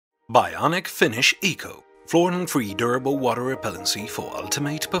Bionic-Finish Eco, fluorine-free durable water repellency for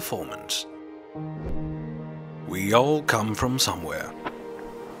ultimate performance. We all come from somewhere.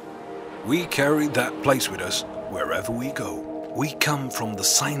 We carry that place with us wherever we go. We come from the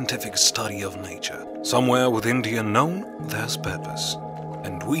scientific study of nature. Somewhere within the unknown, there's purpose,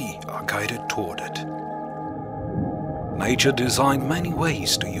 and we are guided toward it. Nature designed many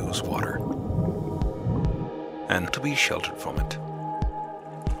ways to use water and to be sheltered from it.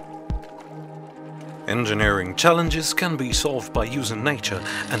 Engineering challenges can be solved by using nature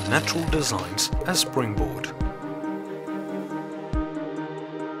and natural designs as springboard.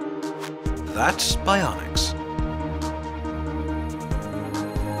 That's bionics.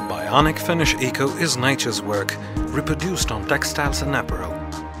 Bionic-Finish Eco is nature's work reproduced on textiles and apparel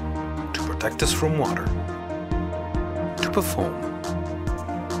to protect us from water, to perform.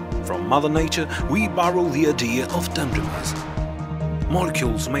 From Mother Nature, we borrow the idea of dentamers,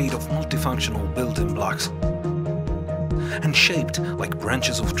 molecules made of multifunctional building blocks and shaped like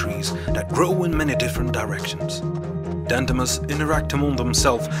branches of trees that grow in many different directions. Dentamers interact among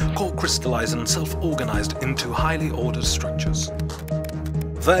themselves, co-crystallize and self-organized into highly ordered structures.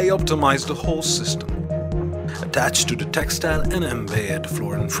 They optimize the whole system, attached to the textile and embed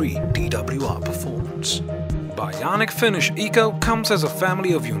fluorine-free DWR performance. Bionic-Finish Eco comes as a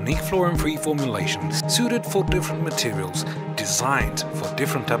family of unique fluorine-free formulations suited for different materials, designed for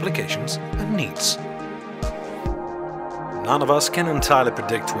different applications and needs. None of us can entirely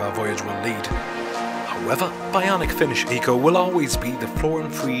predict where our voyage will lead. However, Bionic-Finish Eco will always be the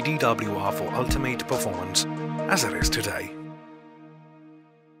fluorine-free DWR for ultimate performance, as it is today.